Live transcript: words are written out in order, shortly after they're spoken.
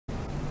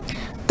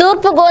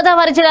తూర్పు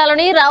గోదావరి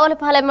జిల్లాలోని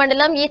రావులపాలెం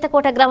మండలం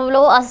ఈతకోట గ్రామంలో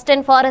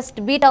అసిస్టెంట్ ఫారెస్ట్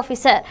బీట్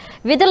ఆఫీసర్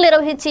విధులు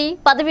నిర్వహించి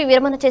పదవి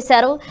విరమణ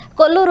చేశారు.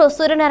 కొల్లూరు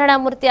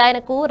సూర్యనారాయణమూర్తి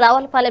ఆయనకు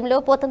రావులపాలెంలో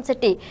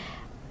పోతంశెట్టి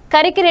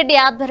కరికిరెడ్డి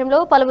ఆధ్వర్యంలో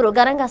పలువురు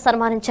ఘనంగా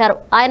సన్మానించారు.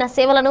 ఆయన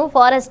సేవలను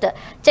ఫారెస్ట్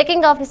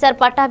చెకింగ్ ఆఫీసర్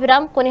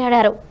పట్టాభిరామ్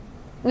కొనియాడారు.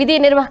 విధి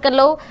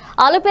నిర్వహణలో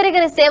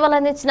అలుపెరగని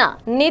సేవలందించిన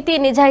నీతి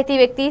నిజాయితీ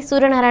వ్యక్తి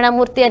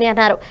సూర్యనారాయణమూర్తి అని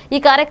అన్నారు. ఈ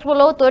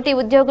కార్యక్రమంలో తోటి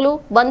ఉద్యోగులు,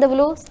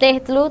 బంధువులు,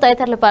 స్నేహితులు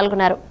తదితరులు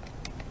పాల్గొన్నారు.